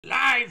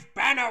Live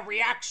banner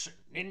reaction.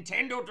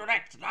 Nintendo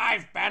Direct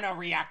live banner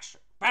reaction.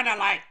 Banner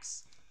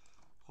likes.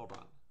 Hold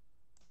on.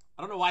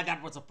 I don't know why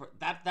that was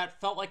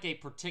that felt like a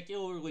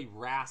particularly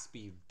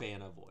raspy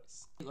Banna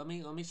voice. Let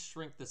me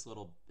shrink this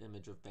little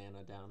image of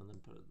Banna down and then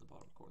put it in the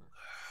bottom corner.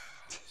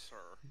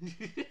 Sir.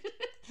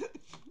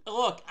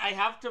 Look, I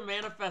have to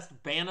manifest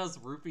Banna's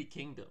Rupee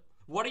Kingdom.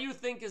 What do you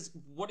think is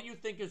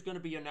going to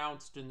be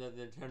announced in the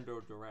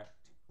Nintendo Direct?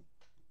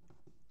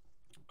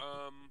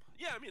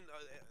 Yeah, I mean,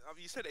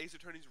 you said Ace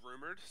Attorney's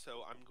rumored,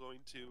 so I'm going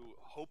to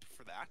hope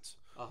for that.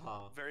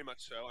 Very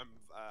much so.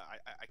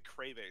 I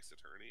crave Ace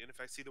Attorney, and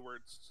if I see the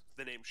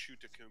name Shu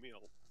Takumi,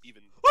 I'll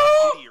even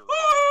giddier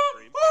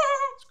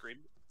scream.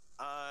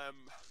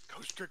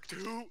 Ghost Trick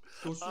 2.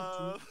 Ghost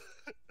Trick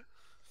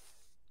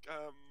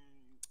 2.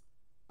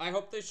 I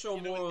hope they show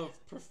more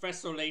of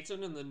Professor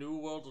Layton in the new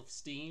world of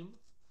Steam.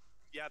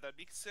 Yeah, that'd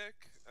be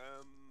sick.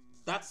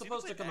 That's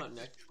supposed to come out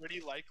next. Pretty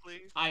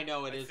likely. I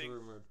know it is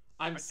rumored.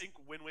 I think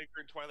Wind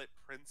Waker and Twilight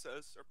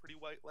Princess are pretty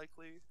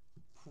likely.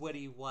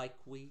 Pretty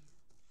likely.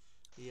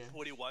 Yeah.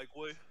 Pretty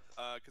likely.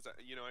 Because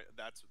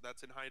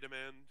that's in high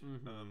demand.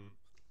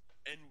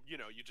 And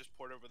you just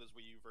port over those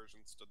Wii U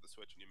versions to the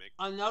Switch and you make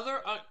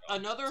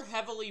another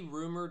heavily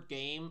rumored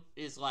game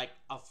is like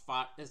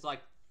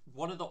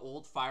one of the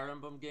old Fire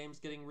Emblem games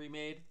getting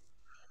remade.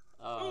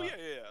 Oh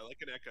yeah, like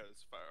an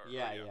Echoes Fire.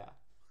 Yeah.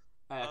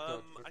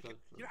 I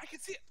can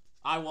see it.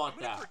 I want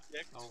that.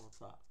 I want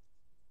that.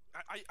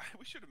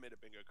 We should have made a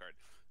bingo card.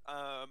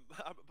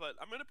 But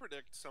I'm gonna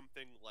predict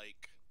something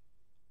like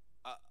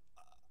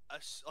a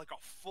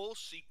full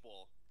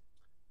sequel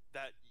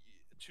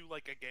to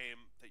like a game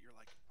that you're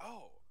like,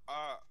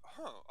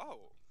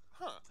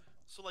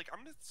 So like I'm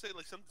gonna say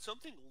like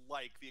something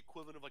like the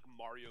equivalent of like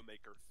Mario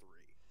Maker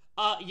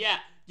 3. Yeah.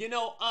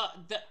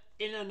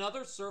 In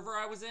another server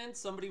I was in,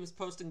 somebody was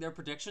posting their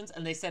predictions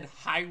and they said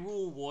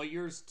Hyrule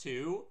Warriors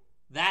 2.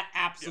 That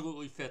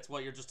absolutely fits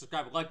what you're just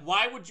describing. Like,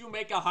 why would you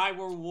make a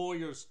Hyrule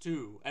Warriors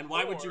 2? And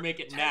why would you make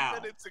it now?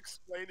 10 minutes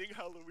explaining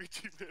how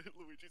Luigi's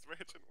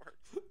Mansion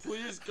works.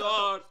 Please,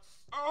 God.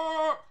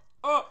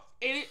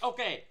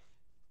 Okay.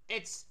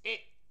 It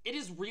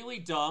is really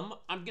dumb.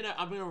 I'm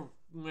gonna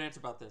rant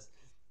about this.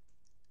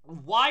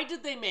 Why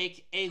did they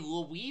make a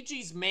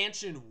Luigi's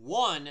Mansion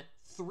 1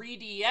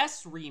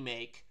 3DS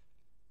remake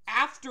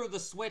after the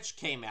Switch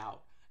came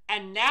out?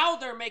 And now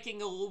they're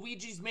making a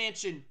Luigi's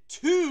Mansion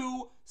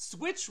 2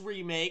 Switch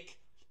remake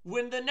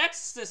when the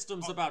next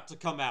system's about to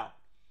come out.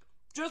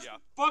 Just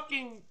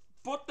fucking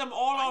put them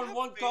all on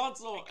one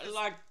console.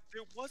 Like,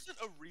 there wasn't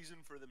a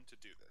reason for them to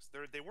do this.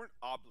 They weren't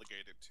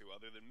obligated to,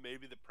 other than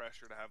maybe the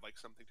pressure to have like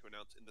something to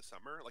announce in the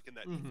summer, like in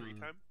that E3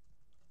 time.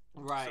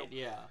 Right. So,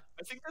 yeah.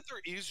 I think that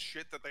there is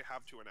shit that they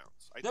have to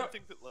announce. I do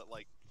think that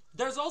like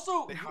there's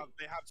also they have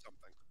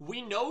something.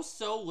 We know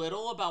so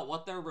little about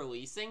what they're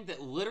releasing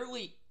that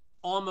literally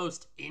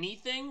almost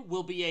anything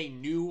will be a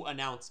new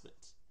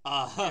announcement.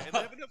 And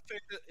they have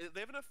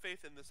enough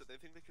faith in this that they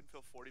think they can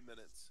fill 40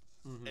 minutes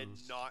and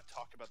not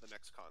talk about the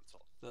next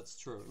console. That's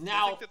true.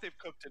 Now, I think that they've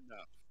cooked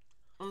enough.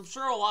 I'm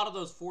sure a lot of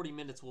those 40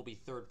 minutes will be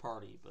third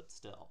party, but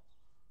still.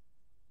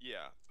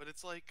 Yeah, but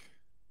it's like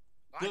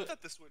I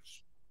thought the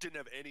Switch didn't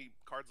have any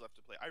cards left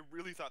to play. I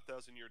really thought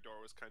Thousand Year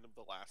Door was kind of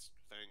the last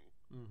thing.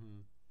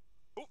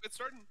 Oh, it's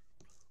starting.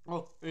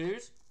 Oh, it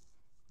is?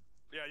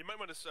 Yeah, you might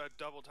want to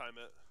double time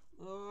it.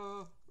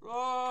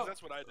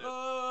 That's what I did.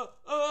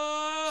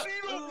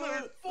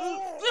 Xenoblade 4!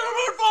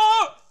 Xenoblade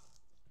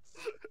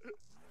 4!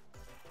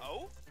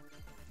 Oh?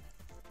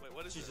 Wait,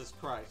 what is Jesus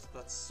Christ,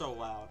 that's so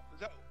loud.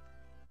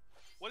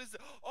 What is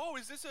it? Oh,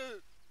 is this a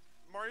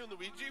Mario and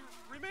Luigi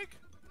remake?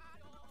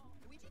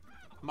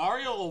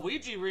 Mario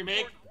Luigi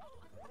remake?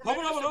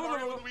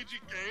 Mario Luigi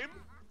game?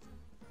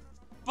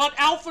 But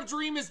Alpha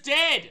Dream is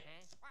dead!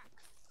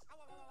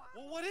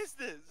 Well, what is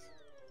this?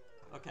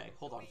 Okay,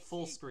 hold on.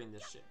 Full screen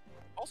this shit.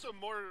 Also,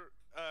 more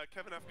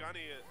Kevin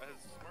Afghani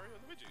as Mario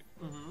and Luigi.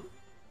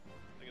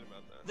 Thinking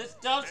about that. This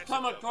does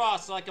come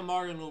across like a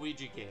Mario and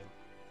Luigi game.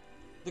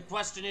 The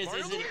question is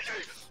it a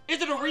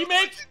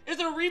remake? Is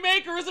it a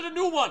remake or is it a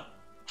new one?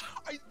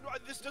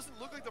 This doesn't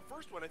look like the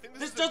first one. I think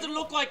this doesn't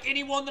look like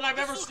any one that I've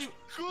ever seen.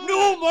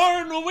 New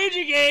Mario and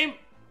Luigi game.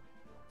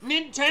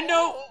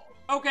 Nintendo.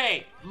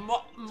 Okay,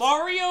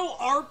 Mario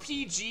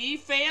RPG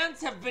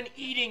fans have been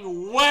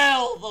eating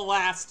well the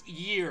last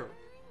year.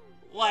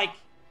 Like,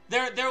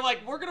 they're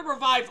like, we're gonna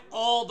revive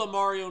all the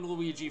Mario and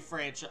Luigi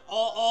franchise,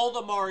 all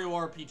the Mario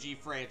RPG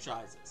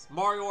franchises.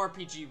 Mario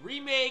RPG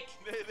remake.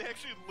 They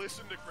actually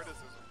listen to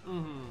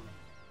criticism.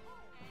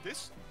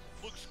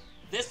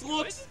 This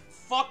looks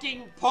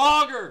fucking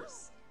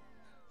poggers.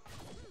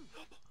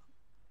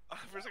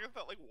 For a second, I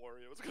felt like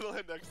Wario was gonna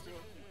land next to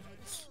him.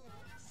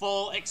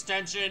 Full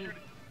extension.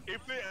 Dude,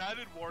 if they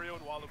added Wario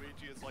and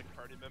Waluigi as like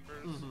party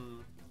members.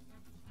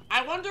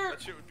 I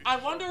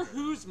wonder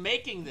who's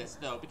making this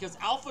though, because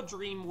Alpha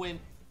Dream went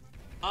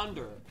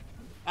under.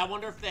 I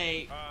wonder if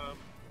they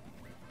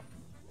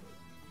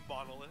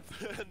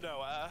Monolith.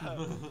 No,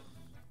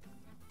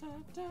 I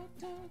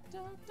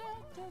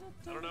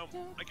don't know.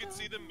 I could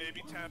see them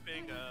maybe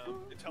tapping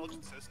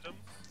Intelligent Systems.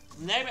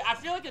 Maybe. I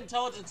feel like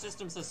Intelligent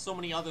Systems has so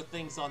many other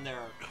things on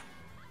their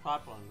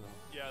platform, though.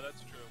 Yeah,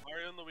 that's true.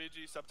 Mario and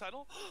Luigi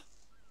subtitle?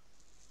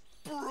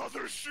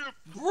 Brothership!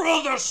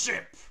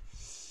 Brothership!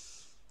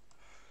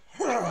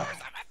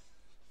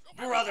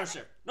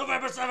 Brothership!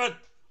 November 7th!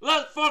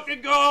 Let's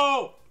fucking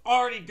go!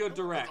 Already good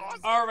direct.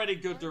 Awesome. Already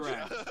good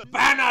direct.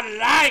 Banner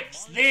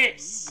likes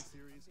this!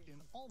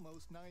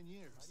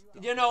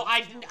 You know,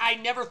 I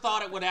never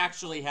thought it would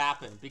actually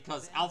happen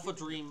because Alpha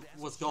Dream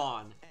was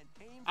gone.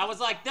 I was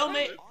like, they'll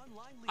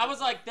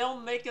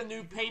make a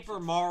new Paper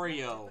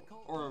Mario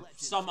or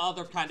some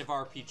other kind of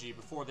RPG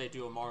before they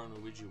do a Mario and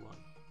Luigi one.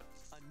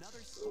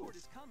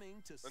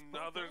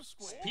 Another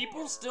sport.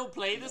 People still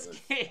play this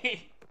game.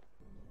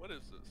 What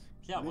is this?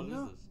 Yeah, what is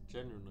this?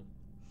 Genuinely.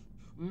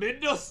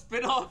 Midna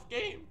spin-off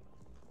game?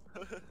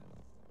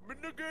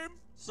 Midna game?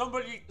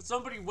 Somebody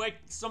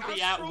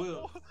at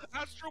will.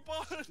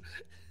 Astrobot!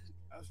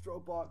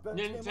 Astrobot.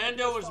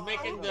 Nintendo is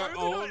making their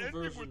own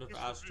version of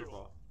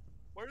Astrobot.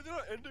 Why are they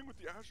not ending with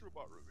the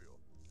Astrobot reveal?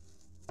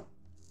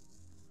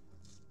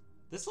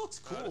 This looks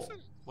cool.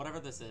 Whatever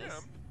this is. Yeah.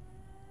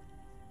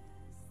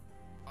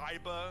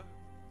 Iba.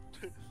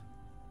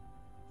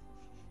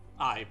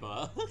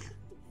 Iba.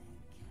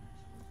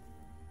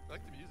 I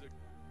like the music.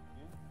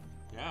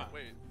 Yeah.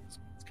 Wait, this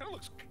kind of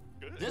looks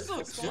good. This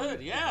looks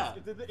good, yeah.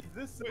 Is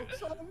this Silk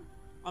Song?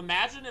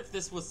 Imagine if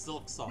this was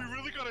Silk Song. We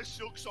really got a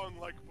Silk Song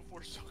like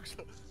before Silk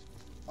Song.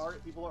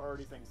 People are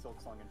already saying Silk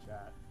Song in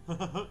chat.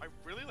 I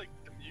really like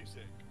the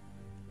music.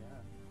 Yeah.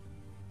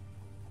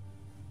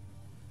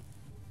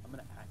 I'm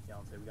gonna hack down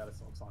and say we got a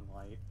Silk Song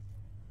light.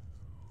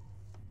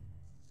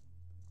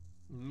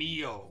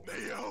 Mio.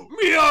 Mio.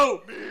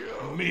 Mio.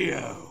 Mio.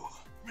 Mio.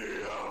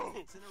 Mio.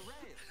 It's an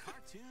array of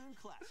cartoon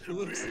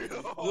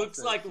classics. Looks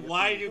like,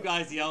 why are you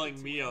guys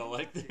yelling Mio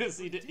like this?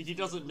 He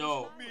doesn't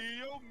know.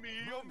 Mio,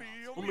 Mio,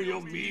 Mio, Mio,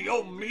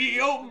 Mio,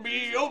 Mio,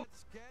 Mio.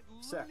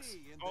 Sex.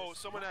 Oh,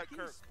 someone at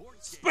Kirk.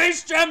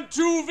 Space Jam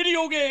 2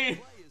 video game.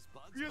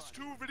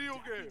 PS2 video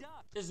game.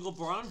 Is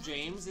LeBron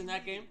James in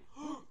that game?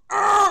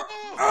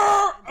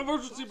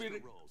 Emergency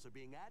meeting.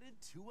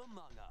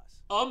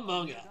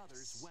 Among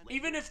Us.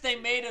 Even if they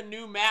made a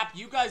new map,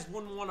 you guys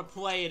wouldn't want to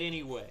play it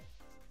anyway.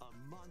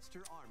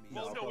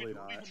 Well, no, we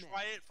probably not.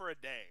 try it for a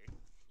day.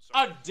 So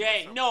A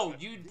day? No,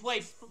 you'd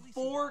play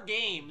 4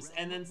 games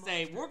and then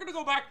say, we're gonna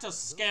go back to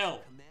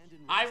Skell.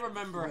 I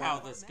remember how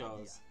this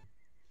goes.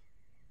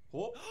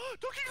 Oh,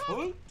 Donkey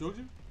Kong!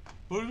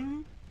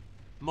 Donkey?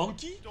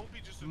 Monkey? Don't be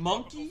just a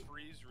Monkey? Tropical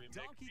Freeze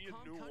remake. Be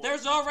a new one.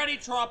 There's already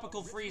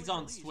Tropical Freeze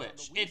on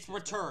Switch. It's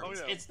Returns. Oh,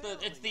 yeah.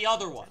 It's the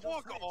other one.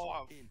 Fuck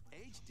off.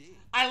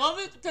 I love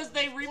it because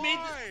they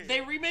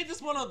remade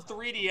this one on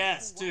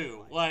 3DS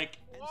too. Like,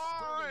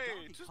 Why?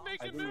 Just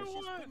make a new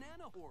one.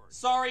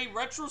 sorry,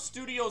 Retro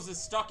Studios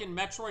is stuck in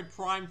Metroid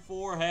Prime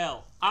 4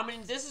 hell. I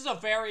mean, this is a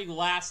very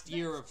last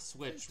year of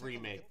Switch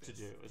remake to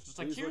do. It's just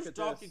like, Please here's look at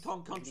Donkey this.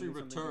 Kong Country Give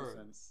me something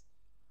Returns.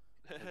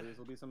 This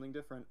will be something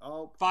different.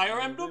 Oh, Fire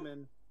more Emblem?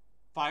 women.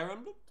 Fire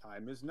Emblem?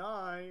 Time is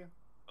nigh.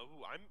 Oh,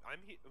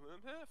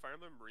 Fire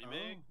Emblem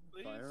remake,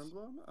 please. Fire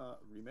Emblem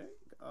remake.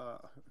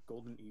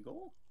 Golden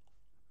Eagle.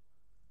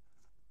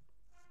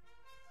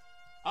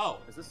 Oh,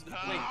 Is this?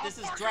 wait, this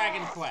is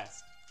Dragon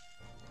Quest.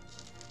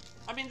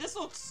 I mean, this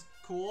looks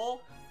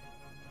cool.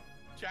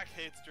 Jack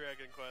hates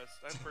Dragon Quest.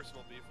 I have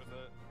personal beef with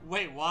it.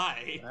 Wait,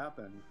 why? What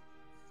happened?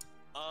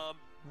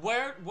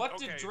 What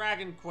did Okay.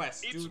 Dragon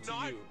Quest do It's to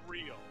not you?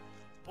 real,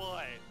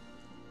 but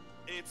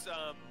it's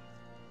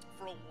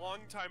for a long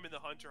time in the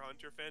Hunter x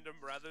Hunter fandom,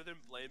 rather than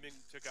blaming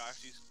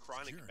Takashi's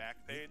chronic back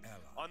pain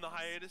on the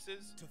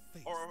hiatuses,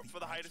 or for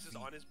the hiatuses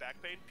on his back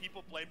pain,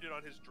 people blamed it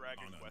on his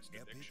Dragon Quest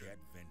addiction,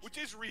 which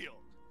is real.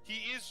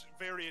 He is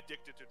very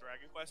addicted to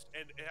Dragon Quest,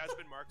 and it has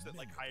been marked that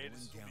like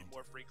hiatuses will be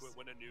more frequent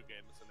when a new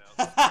game is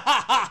announced.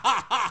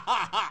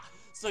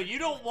 So you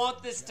don't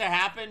want this to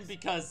happen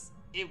because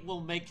it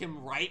will make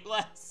him write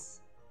less?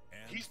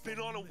 He's been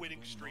on a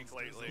winning streak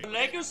lately.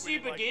 Legacy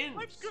Like, begins.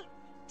 life's good.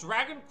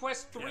 Dragon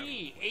Quest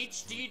 3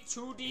 HD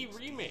 2D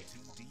remake.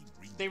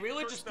 They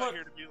really Kirk's just not put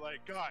here to be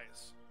like,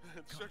 guys,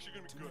 it's actually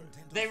gonna be good.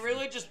 they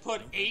really just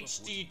put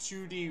HD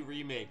 2D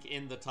remake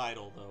in the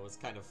title though. It's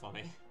kind of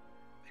funny.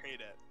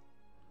 Hate it.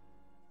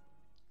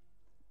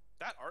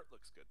 That art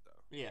looks good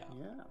though. Yeah.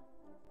 Yeah.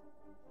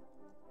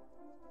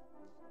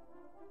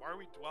 Why are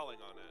we dwelling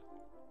on it?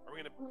 Are we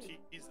gonna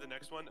tease the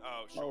next one?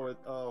 Oh, sure.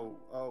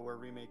 Oh, we're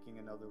remaking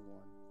another one.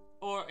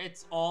 Or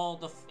it's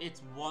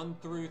it's 1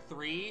 through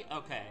 3?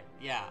 Okay,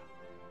 yeah.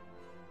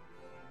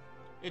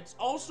 It's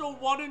also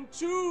 1 and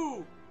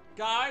 2!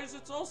 Guys,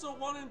 it's also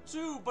 1 and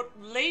 2, but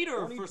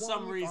later for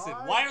some reason.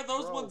 Why are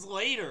those ones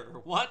later?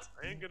 What?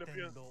 I ain't gonna be.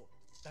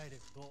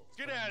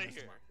 Get out of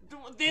here.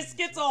 This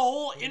gets a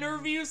whole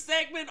interview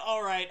segment?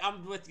 Alright,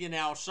 I'm with you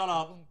now. Shut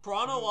up.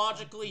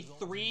 Chronologically,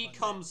 3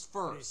 comes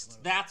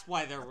first. That's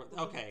why they're...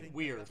 Okay,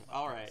 weird.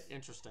 Alright,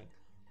 interesting.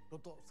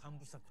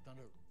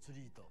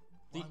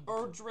 The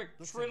Erdrick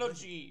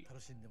Trilogy.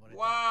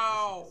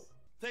 Wow.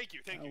 Thank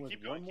you. With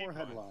Keep going. one more keep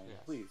going. headline. Yeah.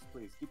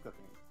 Please, keep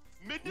cooking.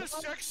 Midna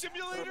Sex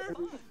Simulator?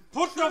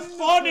 Put the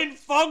fun in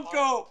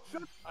Funko!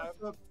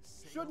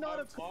 Should not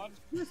have. On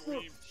This stream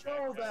looks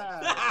so check.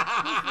 bad.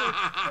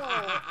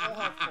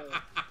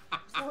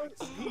 This looks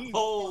so awful.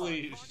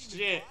 Holy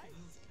shit.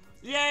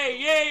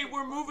 Yay,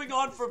 we're moving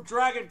on from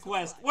Dragon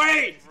Quest.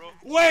 Wait,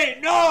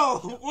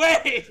 no,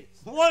 wait.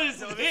 What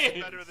is No, this this?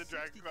 is better than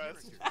Dragon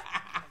Quest.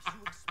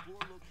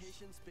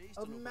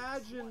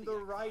 Imagine the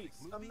rights.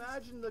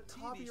 Imagine the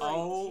copyright.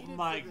 Oh needed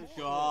my for this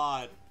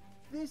god. shit.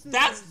 This is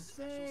That's-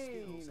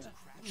 insane.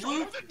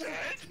 Luke, The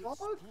dead?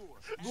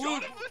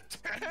 Luke,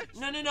 The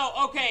dead? no,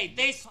 okay,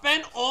 they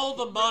spent all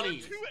the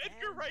money. Two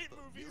Edgar Wright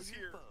movies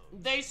here.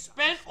 They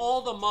spent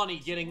all the money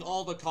getting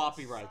all the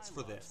copyrights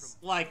for this.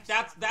 Like,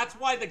 that's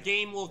why the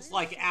game looks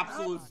like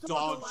absolute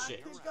dog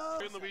shit.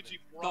 Luigi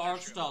The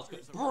art style's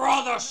good.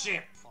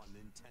 Brothership!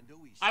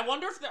 I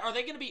wonder if are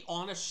they gonna be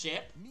on a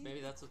ship? Maybe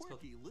that's what's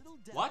called.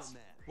 What?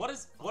 What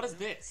is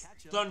this?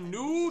 The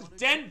new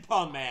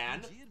Denpa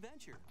Man?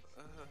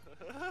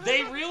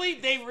 They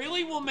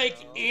really will make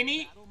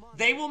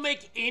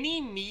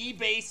any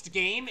me-based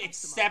game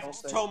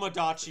except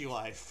Tomodachi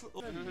Life.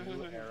 A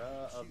new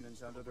era of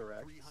Nintendo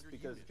Directs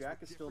because Jack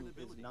is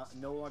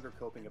no longer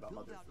coping about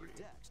Mother 3.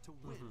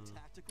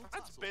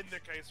 That's been the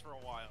case for a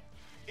while.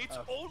 It's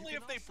only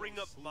if they bring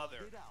up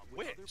Mother,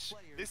 which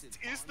this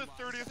is the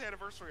 30th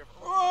anniversary of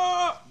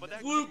her.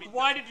 Luke,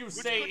 why did you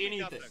say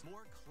anything?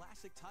 More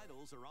classic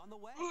titles are on the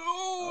way.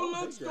 Oh,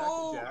 let's hey,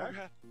 go!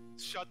 Jack.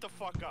 Shut the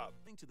fuck up.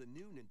 To the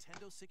new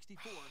Nintendo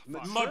 64.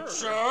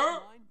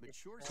 Mature?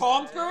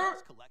 Conquer?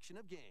 Collection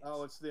of games.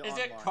 Oh, it's the Is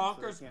online, it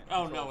Conker's? so they can't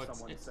Oh control no, if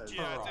someone it's says,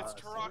 Yeah, Turok. it's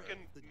Turok and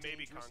The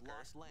maybe dangerous Conquer.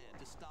 lost land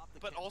to stop the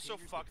But also,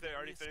 campaigners fuck, they with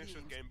already various finished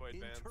with schemes Game Boy in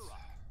Advance. Turok,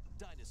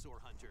 Dinosaur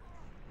Hunter.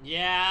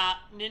 Yeah,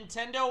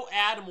 Nintendo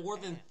add more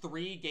than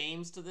 3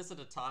 games to this at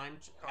a time.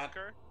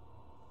 Conquer?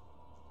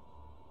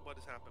 What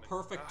is happening?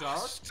 Perfect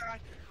Dark?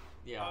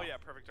 Yeah. Oh yeah,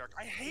 Perfect Dark.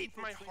 I hate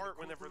my heart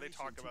whenever they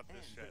talk about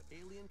this shit.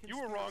 You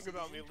were wrong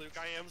about me, Luke.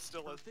 I am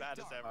still as bad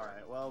as ever.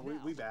 Alright, well,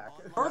 we back.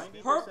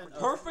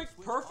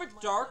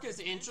 Perfect Dark is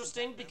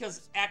interesting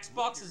because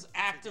Xbox is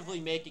actively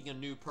making a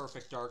new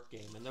Perfect Dark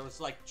game, and there was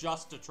like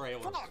just a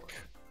trailer for it.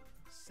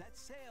 Set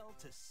sail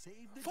to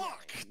save the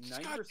Fuck! day.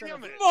 90% God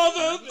damn it!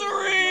 Mother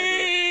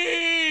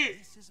 3!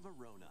 This is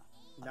Verona.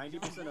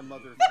 90% of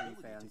Mother 3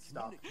 fans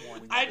stopped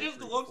wanting I Mother just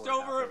 3 looked before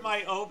it over at happened.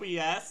 my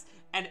OBS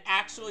and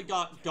actually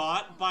got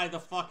by the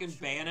fucking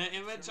Banna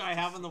image I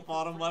have in the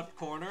bottom left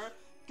corner,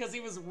 because he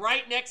was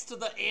right next to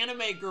the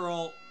anime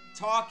girl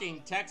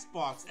talking text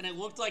box, and it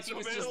looked like he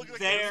was So it just looked like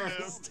there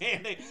him, too.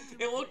 standing.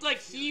 It looked like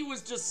he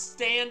was just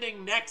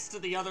standing next to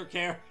the other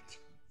character.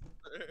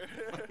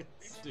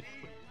 Stupid.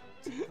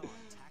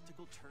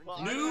 Tactical turn. Well,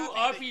 I'm New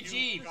happy that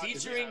you RPG got to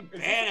featuring do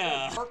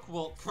that. Banna.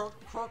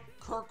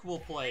 Kirk will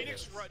play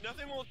Phoenix this. Wright.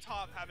 Nothing will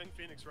top having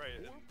Phoenix Wright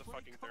in the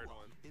fucking third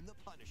one. In the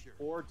Punisher.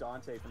 Or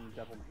Dante from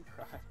Devil May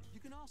Cry. You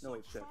can also No,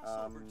 wait, shit.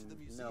 cross over to the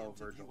museum No, to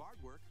Virgil. view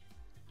artwork,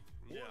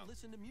 Yeah. or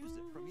listen to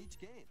music from each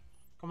game.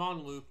 Come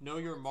on, Luke. Know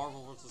your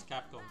Marvel vs.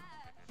 Capcom.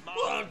 Mom.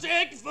 We'll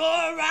take for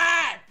a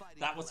ride!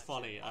 That was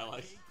funny. I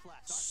like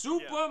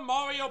Super Yeah.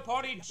 Mario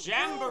Party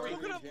Jamboree.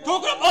 Coconut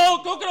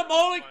Coconut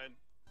Bowling! Fine.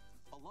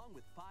 Along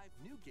with 5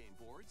 new game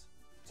boards,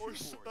 Or 2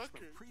 boards Sucker.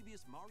 from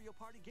previous Mario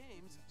Party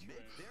games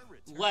make their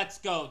return. Let's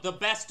go. The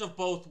best of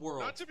both Not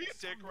worlds. to be a dick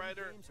Some new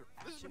rider, games are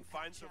this has been action-packed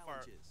fine so far.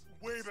 challenges.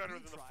 Way better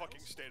than Speed the trials.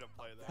 fucking state of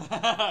play there.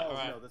 Oh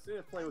Alright. no, the state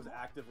of play was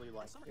actively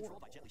like Some controlled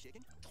by horrible. gently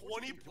shaking.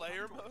 20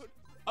 player mode?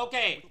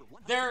 Okay,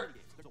 they're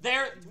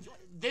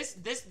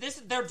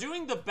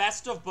doing the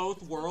best of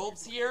both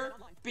worlds here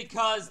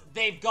because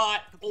they've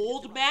got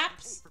old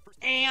maps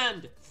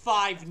and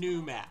 5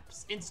 new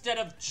maps instead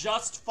of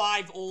just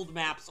 5 old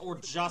maps or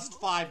just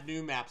 5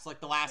 new maps like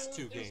the last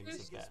 2 games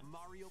have been.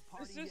 Mario Is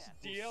Party this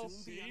yet will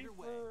soon be DLC?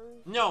 underway.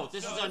 No,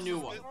 this No, is a new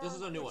is- one. This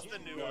is a new one. This is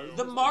the new one.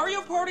 The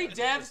Mario Party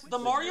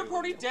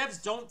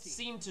devs don't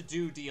seem to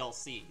do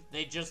DLC.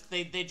 They just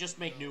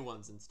make new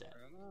ones instead.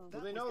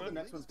 Well, they know the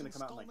next one's gonna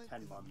come out in like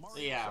 10 months.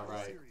 Yeah,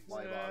 right.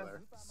 Why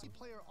bother?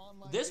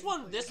 This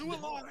one, Do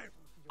it live!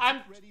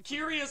 I'm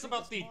curious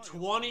about the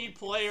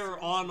 20-player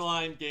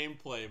online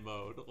gameplay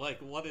mode. Like,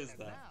 what is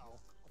that?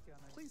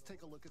 Please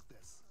take a look at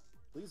this.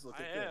 Please look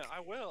I at am. this. I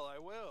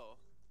will.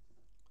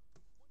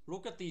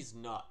 Look at these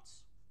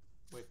nuts.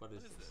 Wait, what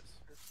is What is this?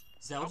 this?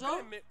 Zelda? How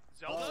can I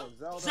Zelda?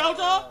 Oh,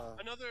 Zelda?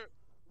 Another.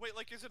 Wait,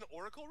 like, is it an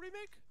Oracle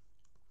remake?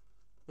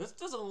 This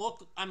doesn't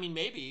look. I mean,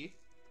 maybe.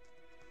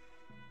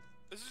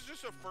 This is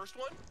just a first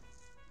one?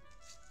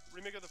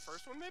 Remake of the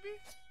first one, maybe?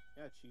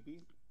 Yeah, Chibi.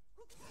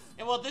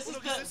 And well, this Well,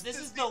 is no, 'cause the this this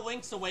is is the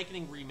Link's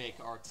Awakening remake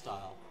art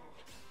style.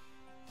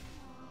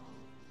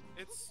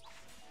 It's.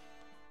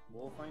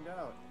 We'll find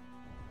out.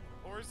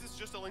 Or is this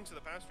just a Link to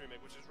the Past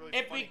remake, which is really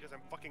It'd funny be- because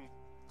I'm fucking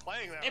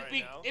playing that It'd right be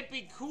now. it'd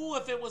be cool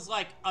if it was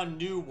like a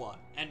new one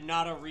and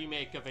not a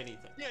remake of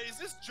anything. Yeah, is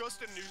this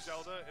just a new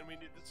Zelda and we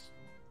need this?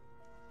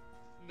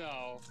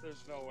 No,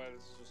 there's no way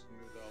this is just a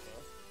new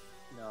Zelda.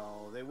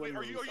 No, they Wait, wouldn't.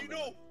 are you release something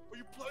Are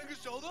you playing as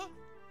Zelda?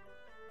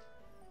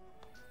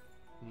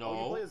 No.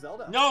 Oh, you play as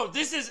Zelda. No,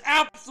 this is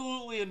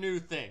absolutely a new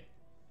thing.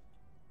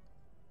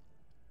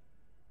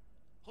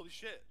 Holy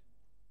shit.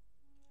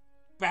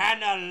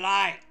 Banner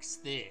likes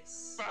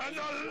this.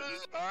 Banner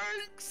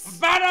likes!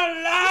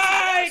 Banner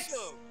likes!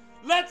 Awesome.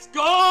 Let's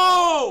go!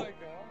 Oh my god.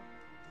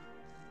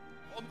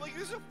 I'm like,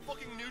 this is a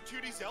fucking new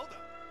 2D Zelda.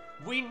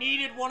 We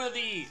needed one of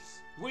these.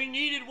 We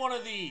needed one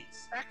of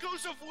these.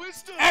 Echoes of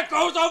Wisdom!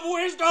 Echoes of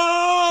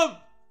Wisdom!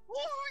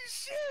 Holy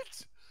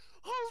shit!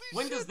 Holy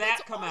When shit, does that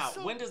that's come out?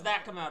 awesome. When does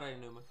that come out,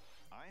 Aonuma?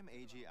 I'm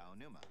Eiji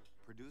Aonuma,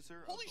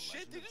 producer Holy of the shit,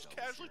 Legend they of just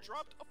Zelda casually series.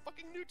 dropped a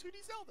fucking new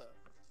 2D Zelda.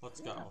 Let's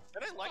go.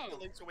 And I like the Oh.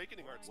 Link's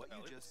Awakening art What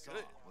style. you just saw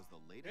Good. was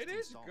the latest It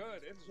is installment.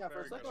 good. It's Yeah, for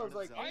very a second good. I was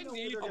like, I know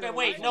need- they're Okay, gonna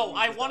wait, release no, one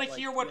I without, want to like,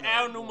 hear what you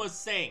know, Aonuma's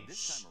saying. This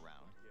Shh. time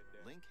around,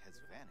 Link has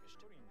vanished.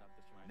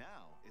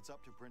 Now it's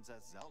up to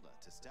Princess Zelda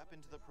to step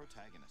into the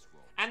protagonist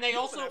role. And they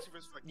People have been also, asking for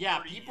this for like yeah,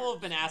 30 people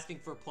have been years. asking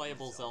for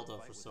playable Zelda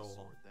fight for with so a long.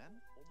 sword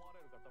then?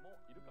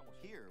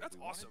 Here, That's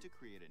we awesome. wanted to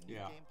create a new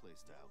Yeah. gameplay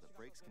style that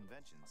breaks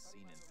conventions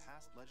seen in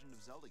past Legend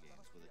of Zelda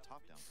games with a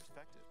top-down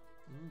perspective.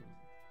 Mm.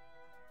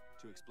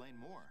 To explain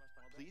more,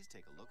 please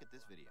take a look at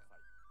this video.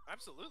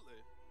 Absolutely.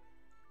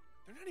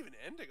 They're not even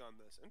ending on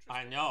this. Interesting.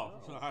 I know.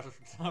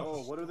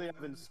 Oh, what do they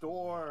have in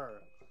store?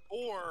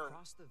 Or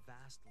Across the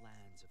vast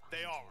lands of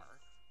they Hyrule, are.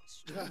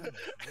 strong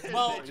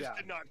Well- they just Yeah.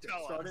 did not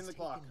tell Starting us. the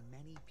clock. taken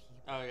many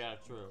people, Oh, yeah,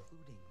 true.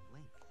 including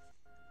Link.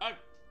 I-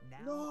 Now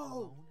No!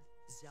 alone,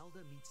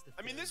 Zelda meets the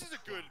I mean, this is fairy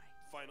a good Tri.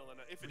 final,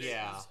 if it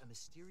Yeah. is. A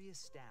mysterious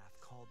staff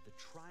called the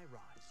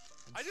Tri-Rod.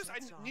 and I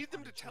sets off need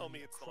them on to a tell me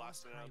journey it's the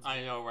across last announcement.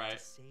 I know, Hyrule right? to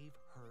save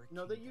her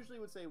No, they kingdom. usually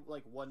would say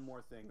like one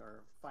more thing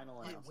or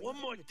final And announcement. One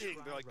more waving the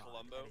thing, they're like Tri-Rod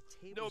Columbo. at a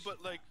table No, she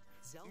but, like,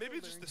 found, Zelda maybe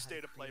it's just learned the how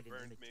state to of play create an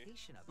burned me.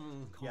 imitation of it,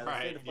 Mm, called Yeah, the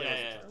right, state of play yeah,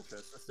 was yeah.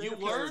 atrocious. The state You of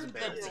play was learned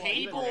the embarrassing.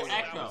 table Even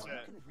echo. Aonuma's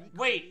Yeah. it.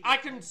 Wait, I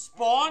can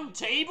spawn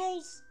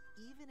tables?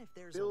 Even if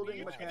there's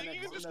Building a I think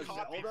you can just in a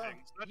copy Zelda?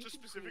 things, not you just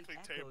can specifically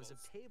create echoes tables.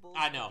 of tables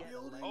I to know. get a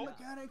Building leg up.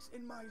 mechanics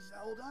in my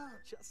Zelda.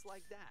 Just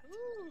like that.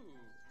 Ooh.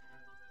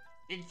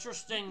 You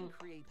Interesting can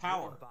create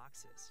power. wooden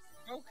boxes,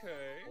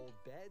 Okay.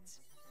 old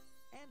beds,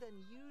 and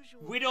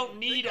unusual. We don't things.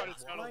 need Thank God it.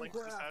 it's not a Link's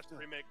Minecraft. Disaster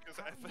remake, because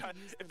How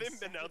you use if them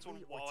they announced one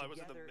separately or while I was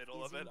in the together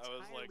middle of is it, I was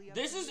like, entirely up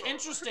This to is you.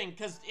 interesting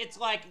because it's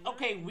like,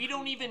 okay, we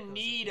don't even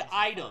need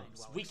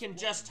items. We can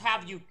just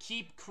have you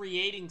keep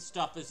creating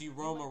stuff as you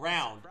roam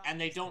around, and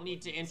they don't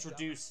need to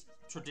introduce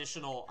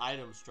traditional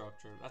item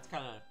structure. That's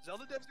kind of,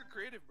 Zelda devs are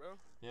creative, bro.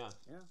 yeah.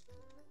 Yeah.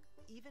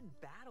 Even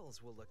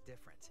battles will look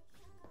different.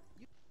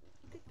 You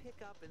could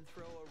pick up and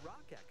throw a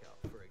rock echo,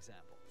 for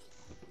example.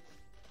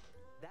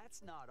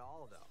 That's not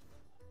all, though.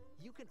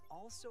 You can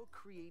also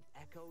create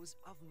echoes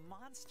of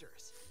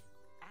monsters.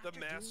 The After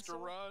doing Master so,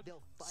 Rod?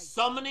 they'll fight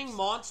Summoning others.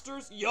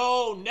 monsters?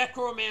 Yo,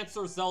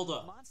 Necromancer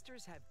Zelda.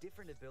 Monsters have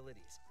different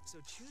abilities, so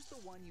choose the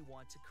one you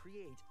want to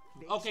create.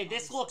 based Okay, on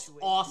this the looks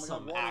situation.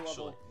 awesome, water level.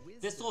 actually.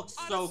 This Wisdom looks is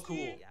so key,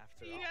 cool.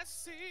 after all.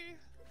 ESC.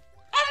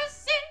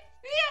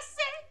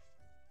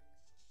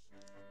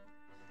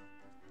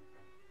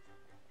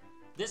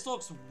 This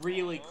looks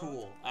really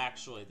cool,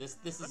 actually. This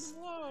I'm is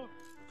in love.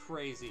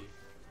 crazy.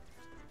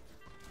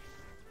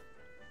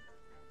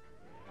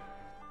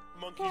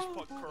 Monkeys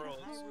pluck In curls.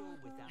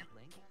 Hyrule without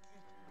Link,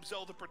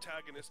 Zelda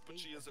protagonist, but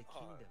fate she of the isn't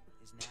hot.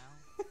 kingdom is now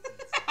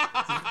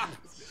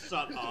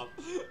Shut up.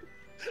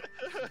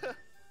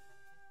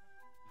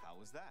 How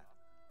was that?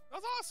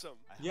 That's awesome.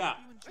 I hope Yeah.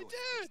 you enjoyed I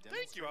this did.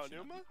 Thank you,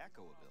 demonstration of the Aonuma.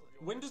 Echo ability.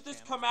 When does this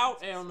Channel come out,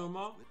 Princess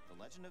Aonuma? with The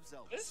Legend of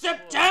Zelda This-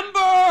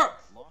 September!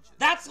 launches.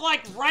 That's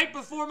like right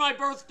before my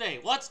birthday.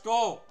 Let's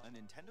go. A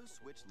Nintendo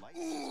Switch Lite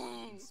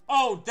system inspired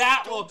Oh,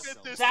 that Don't looks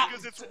get this that.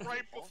 because it's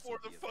right before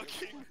the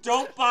fucking.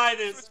 Don't buy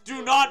this.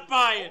 Do not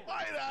buy it.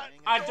 Buy that.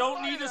 I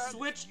don't buy need a that.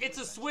 Switch. It's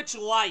a Switch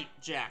Lite,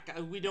 Jack.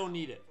 We don't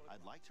need it.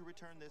 I'd like to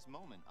return this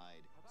moment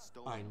I'd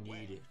stolen I away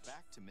need it.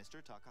 back to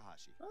Mr.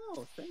 Takahashi.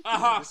 Oh, thank you.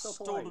 Aha! You're so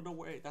Stole polite. it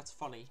away. That's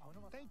funny.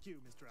 Thank you,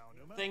 Mr.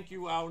 Aonuma. Thank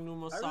you, I really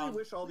Aonuma-san.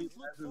 wish all these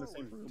Look guys were in the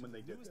same forward room to when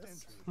they the did newest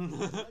this. entry in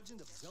the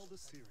Legend of Zelda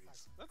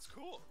series. That's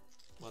cool.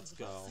 Let's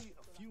go. See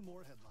a few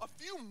more headlines. A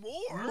few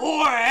more.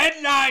 More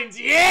headlines.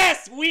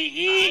 Yes, we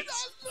eat.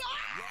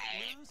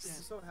 I'm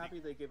so happy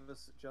they gave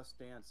us Just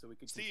Dance so we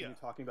could See continue ya.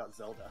 talking about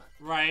Zelda.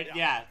 Right?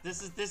 Yeah.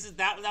 This is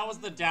that was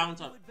the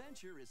downtime.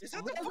 Adventure Is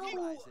that the on fucking?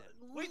 horizon.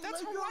 Wait,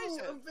 that's Lego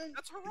Horizon. event-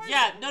 That's Horizon.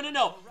 Yeah.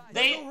 No.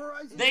 They Lego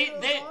Horizon they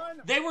Zero they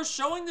Dawn? they were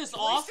showing this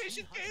off.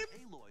 PlayStation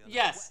game.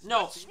 Yes.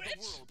 No. Switch.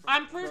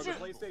 I'm No, pretty the sure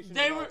PlayStation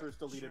they were. developers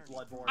deleted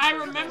Bloodborne. I They-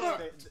 remember-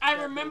 they- I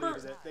they remember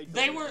deleted it. they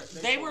deleted were- it.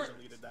 they were-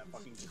 deleted that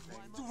fucking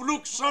thing.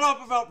 Luke, shut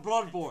up about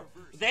Bloodborne.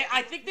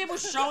 I think they were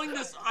showing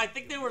this. I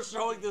think they were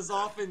showing this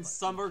off in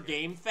Summer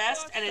Game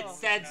Fest, and it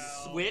said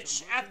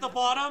Switch at the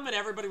bottom, and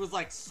everybody was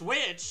like,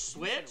 Switch.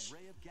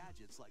 Array of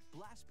gadgets like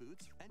blast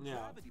boots and Yeah.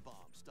 gravity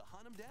bombs to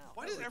hunt them down.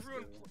 Why does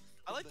everyone?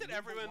 I like The that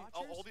everyone,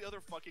 Nintendo all the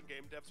other fucking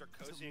game devs are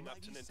cozying up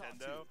to mighty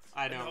Nintendo.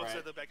 I And know, also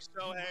right? they're like,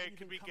 so hey,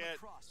 can we get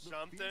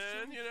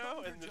something, you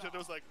know? And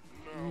Nintendo's like,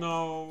 no.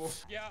 No.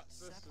 Yeah,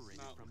 this is Separated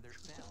not. from their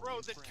family Bro,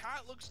 and the friends.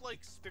 cat looks like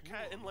the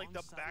cat in like the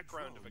Explore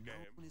background of a alongside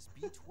game. drone known as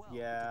B12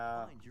 Yeah,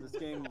 to find your this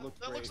game way. looked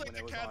That great looks like when the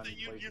it was cat on that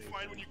you'd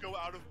find when you PlayStation. go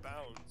out of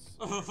bounds.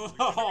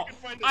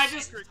 I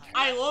just,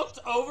 I looked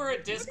over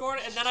at Discord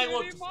and then I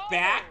looked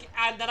back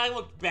and then I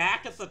looked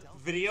back at the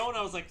video and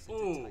I was like,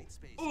 ooh,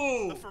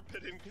 ooh, The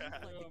forbidden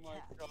cat. Oh my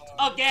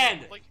god.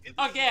 again, Like,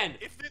 again.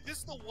 If this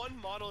is the one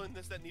model in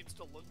this that needs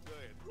to look good.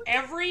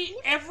 Every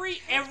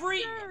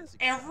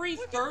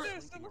third,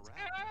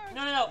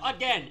 no,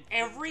 again,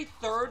 every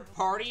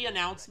third-party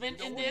announcement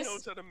No in one this,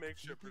 knows how to make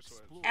shit for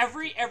Switch.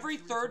 every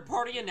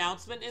third-party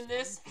announcement in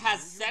this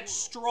has such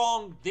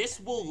strong, this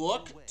will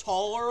look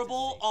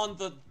tolerable on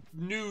the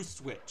new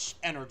Switch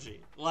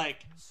energy.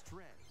 Like,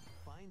 Stray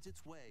finds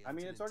its way I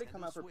mean, onto it's already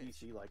come Nintendo out for Switch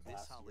PC like this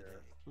last holiday.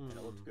 year, and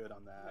it looks good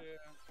on that. Yeah.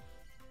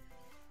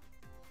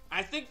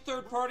 I think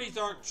third parties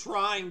aren't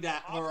trying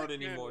that hard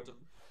Hobbit anymore. game.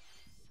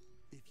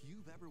 If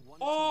you've ever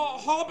wanted Oh,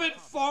 to know Hobbit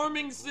about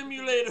farming Hobbit,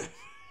 simulator.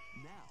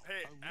 now,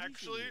 Hey, a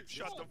actually, legally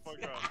shut the fuck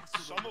existing up.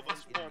 massive Some of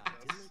us array want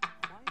in this. this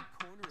quiet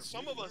corner of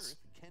Some of us Middle-earth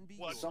can be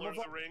watch yours. Some Lord of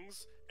of the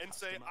Rings and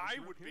say, Customize I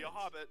your would be a appearance.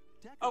 hobbit.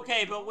 Decorate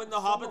Okay, but when the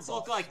Some hobbits of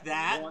look us like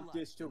that, want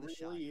this to in the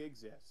really Shire.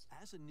 exist.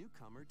 As a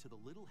newcomer to the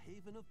little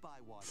haven of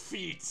Bywater,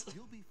 feet.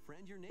 you'll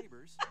befriend your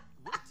neighbors,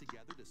 work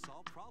together to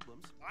solve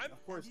problems. I'm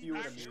Of course, and you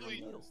would even actually-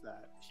 immediately notice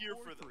that. here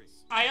or for three.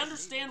 this. I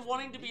understand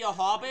wanting to be a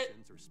hobbit.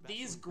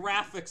 These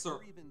graphics are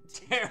Or even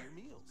taste terrible. your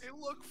meals. They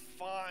look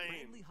fine.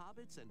 Friendly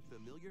hobbits and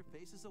familiar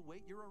faces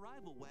await your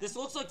arrival when This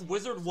looks like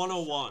Wizard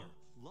 101.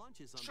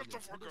 launches on Shut the the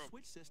fuck Nintendo up.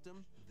 Switch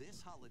system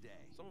this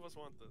holiday. Some of us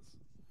want this.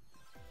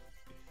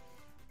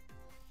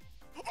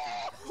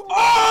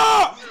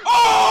 Oh!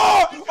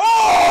 Oh!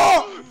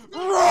 Oh!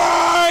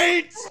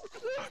 Right!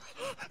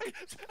 Hey,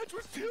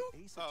 Edward 2?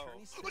 Ace Oh.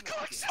 Attorney Look spin-off how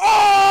game. excited!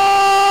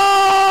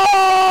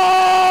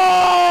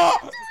 Oh!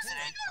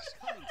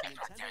 Coming to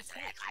Nintendo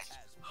Switch as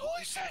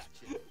Holy shit!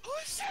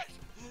 Holy shit!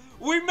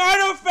 We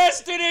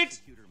manifested it!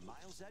 prosecutor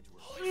Miles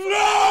Edgeworth.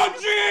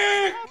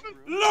 Logic!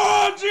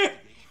 Logic!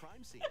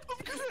 Crime scene. I'm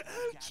gonna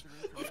edge!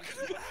 I'm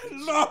gonna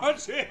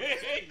edge!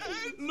 Logic!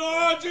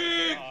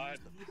 Logic! God.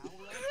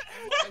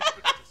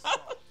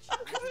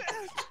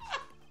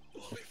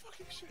 Holy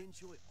fucking shit!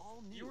 Enjoy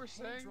all new You were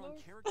saying, hand-drawn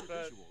though, character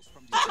that- visuals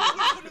from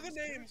What are the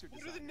names?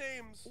 What are the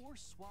names? Or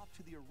swap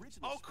to the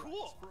original Oh, sprites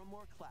cool. for a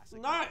more classic.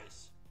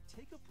 Nice.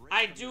 Take a break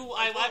I from do. your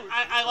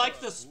I like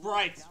the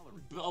sprites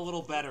a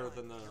little better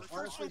than the. The first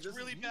Honestly, one's this-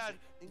 really bad.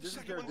 This The is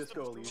second their one's the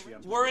Disco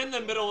Elysium. We're in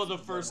the middle of the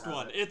first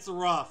one. It's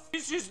rough.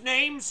 Is his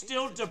name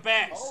still the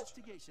best?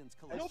 Investigations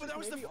It's No, but that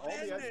was maybe the all the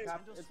fan Edge name.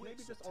 Cap- It's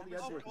maybe just all the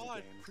Oh, Edgeworth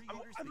God.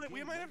 games.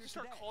 We might have to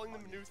start calling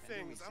them new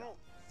things. I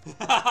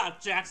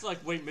don't. Jack's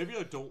like, wait, maybe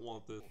I don't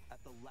want this.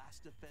 At the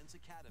Last Defense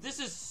Academy. This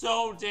is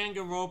so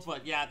Danganronpa.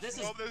 Yeah, this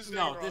is No, this is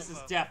this is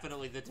Danganronpa.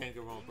 definitely the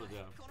Danganronpa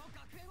though.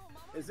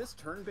 Is this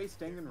turn-based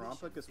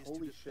Danganronpa? Because Is to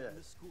holy defend shit.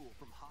 the school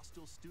from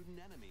hostile student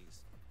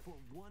enemies for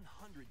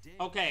 100 days.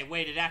 Okay,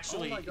 wait, it Oh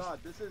actually my god,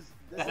 this is...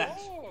 that,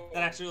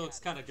 that actually looks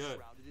kind of good.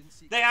 Shrouded in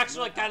secret They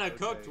actually Yeah, kind of okay.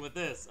 cooked with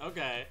this.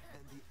 Okay.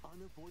 and the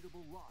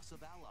unavoidable loss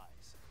of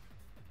allies.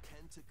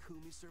 Can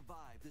Takumi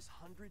survive this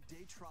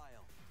 100-day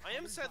trial? I am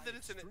Colored sad by that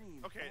it's an.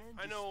 extreme Okay, and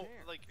I know,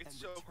 despair, like, it's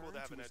and so cool to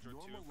return have an his Edward 2,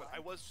 normal but I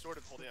life? was sort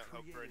of holding The out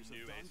hope for a creators of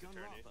new Ace Attorney.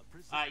 Danganronpa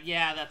present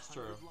Yeah, that's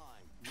true.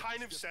 Hardline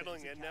Kind of Last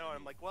settling Defense in now, I'm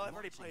Academy, like, well, I've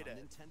already launching played on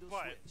it. Nintendo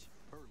But- Switch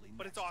early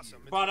But it's next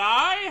awesome. year. But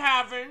I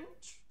haven't.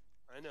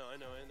 I know.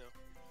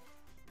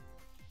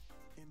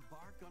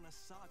 Embark on a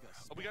saga.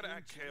 Oh, we gotta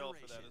spanning add Kale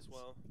for that as generations.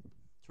 well.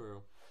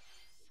 True.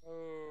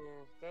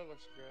 Oh, that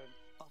looks good.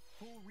 A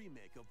full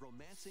remake of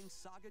Romancing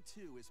Saga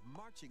 2 is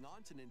marching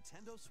on to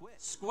Nintendo Switch.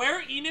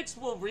 Square Enix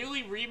will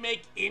really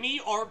remake any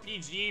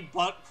RPG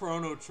but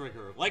Chrono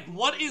Trigger. Like,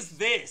 what is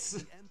this? The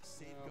Emp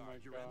safeguard my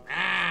your God.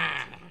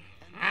 enemies.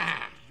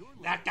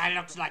 That guy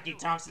looks like he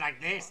talks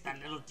like this, that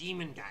little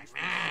demon guy.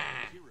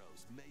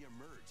 Heroes may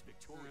emerge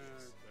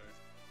victorious.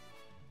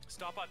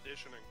 Stop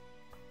auditioning.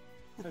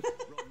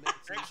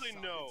 Romancing Actually,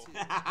 Saga no. 2,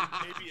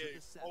 ABA. the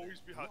 7th, Always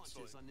be hot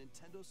launches on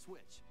Nintendo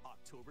Switch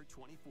October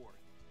 24th.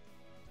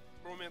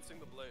 Romancing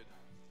the Blade.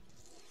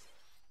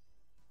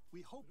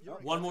 We hope you're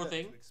One more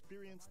excited thing. to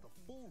experience the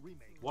full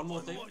remake. One more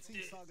of thing. Romancing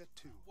Saga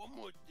 2. One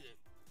more thing.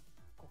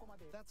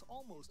 That's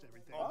almost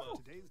everything Oh.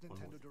 for today's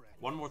Nintendo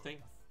Direct. One more thing.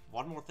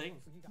 One more thing.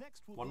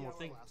 Next will One be more our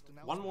thing. last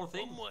announcement. One more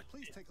thing. One more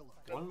Please thing. take a look.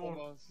 One more.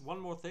 Almost. One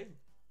more thing.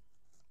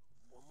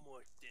 One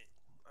more thing.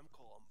 I'm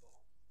Columbo.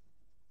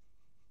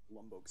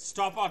 Lumbo game.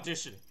 Stop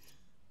auditioning.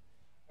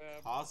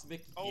 Metroid.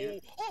 Cosmic. Oh,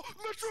 oh,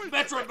 Metroid!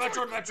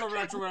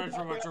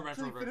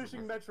 Actually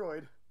finishing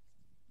Metroid.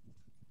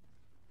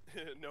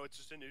 No, it's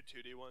just a new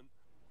 2D one.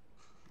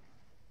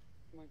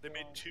 Oh my They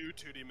made God. 2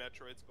 2D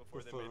Metroids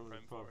before they made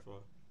Prime 4.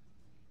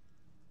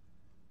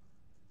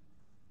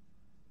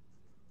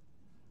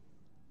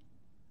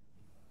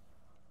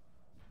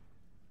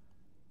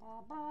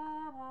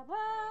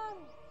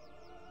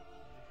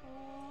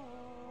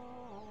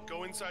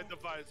 inside the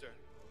visor.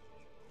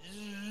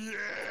 Yeah.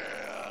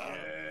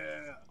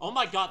 Oh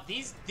my god,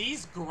 these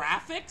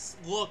graphics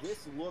look...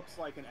 This looks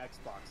like an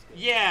Xbox game.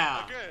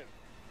 Yeah. Again,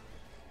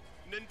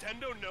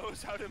 Nintendo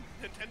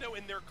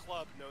in their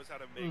club knows how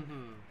to make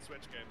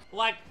Switch games.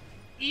 Like,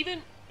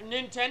 even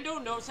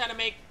Nintendo knows how to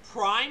make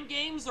Prime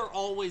games are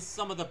always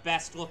some of the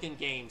best looking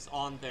games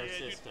on their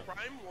system. Dude,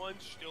 Prime 1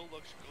 still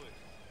looks good.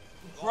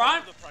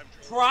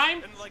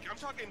 Prime, and like I'm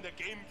talking the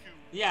GameCube.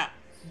 Yeah,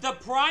 the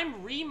Prime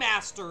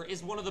Remaster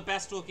is one of the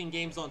best looking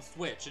games on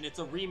Switch, and it's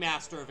a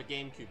remaster of a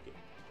GameCube game.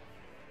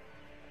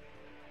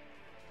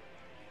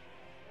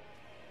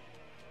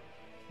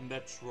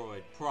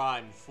 Metroid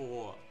Prime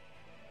 4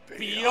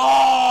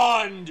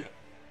 Beyond!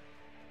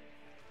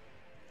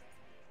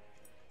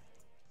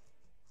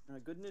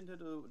 Good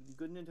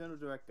Nintendo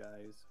Direct,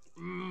 guys.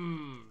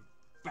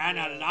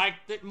 Banner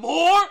liked it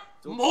more.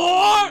 Still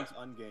more.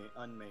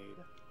 Unmade.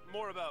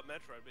 More about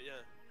Metroid, but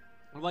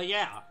yeah. Well,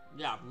 yeah,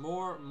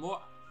 more.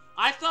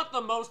 I thought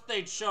the most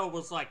they'd show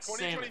was like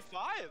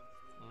 2025.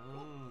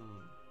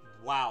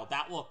 Wow,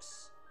 that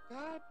looks.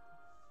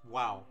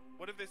 Wow.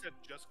 What if they said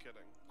just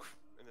kidding,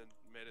 and then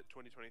made it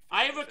 2023?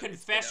 I have a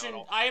confession.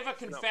 I have a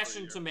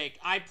confession to make.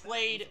 I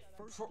played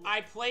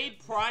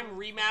Prime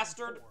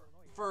Remastered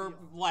for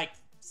like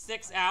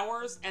 6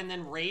 hours and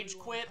then rage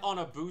quit on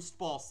a boost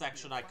ball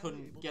section. I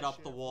couldn't get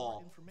up the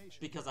wall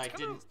because I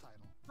didn't.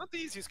 Not the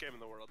easiest game in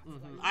the world.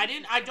 I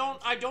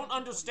don't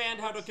understand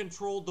how to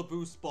control the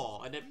boost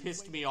ball, and it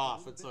pissed me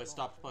off, and so I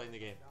stopped playing the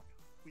game.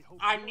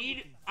 I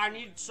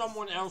need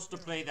someone else to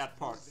play that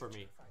part for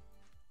me.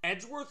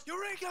 Edgeworth.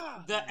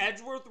 Eureka! The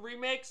Edgeworth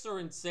remakes are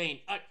insane.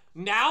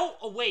 Now,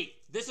 oh wait,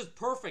 this is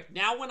perfect.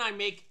 Now when I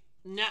make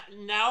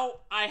now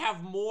I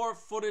have more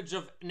footage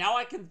of. Now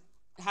I can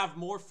have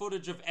more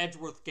footage of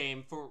Edgeworth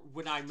game for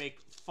when I make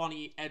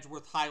funny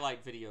Edgeworth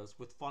highlight videos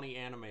with funny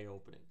anime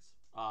openings.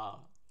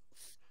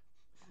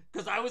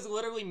 Because I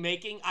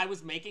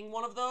was making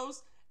one of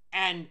those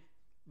and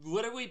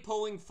literally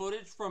pulling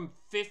footage from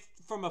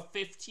a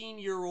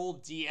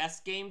 15-year-old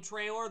DS game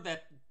trailer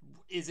that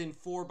is in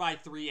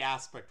 4:3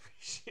 aspect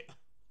ratio.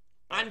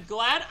 I'm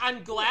glad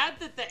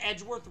that the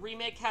Edgeworth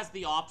remake has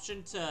the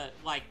option to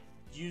like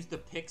use the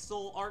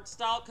pixel art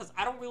style, because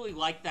I don't really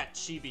like that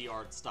chibi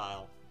art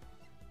style.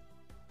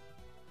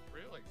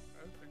 Really?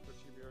 I don't think the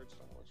chibi art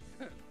style looks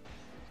good.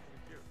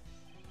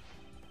 It's pretty cute.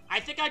 I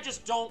think I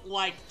just don't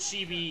like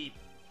chibi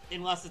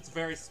unless it's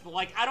very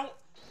like I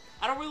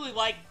don't really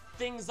like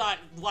things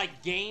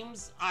like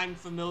games I'm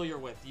familiar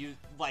with. You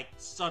like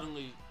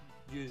suddenly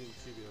using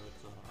chibi art,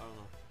 so I don't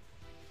know.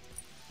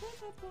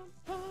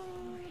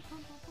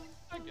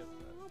 I get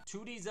that.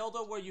 2D Zelda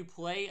where you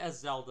play as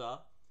Zelda,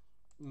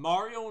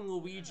 Mario and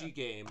Luigi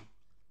game,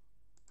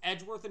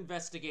 Edgeworth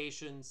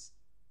Investigations,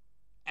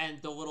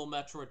 and the little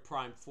Metroid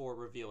Prime 4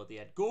 reveal at the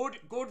end.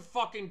 Good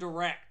fucking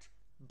direct.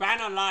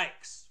 Banner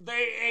likes.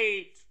 They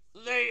ate.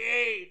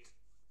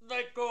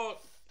 They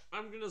cooked.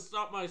 I'm gonna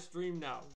stop my stream now.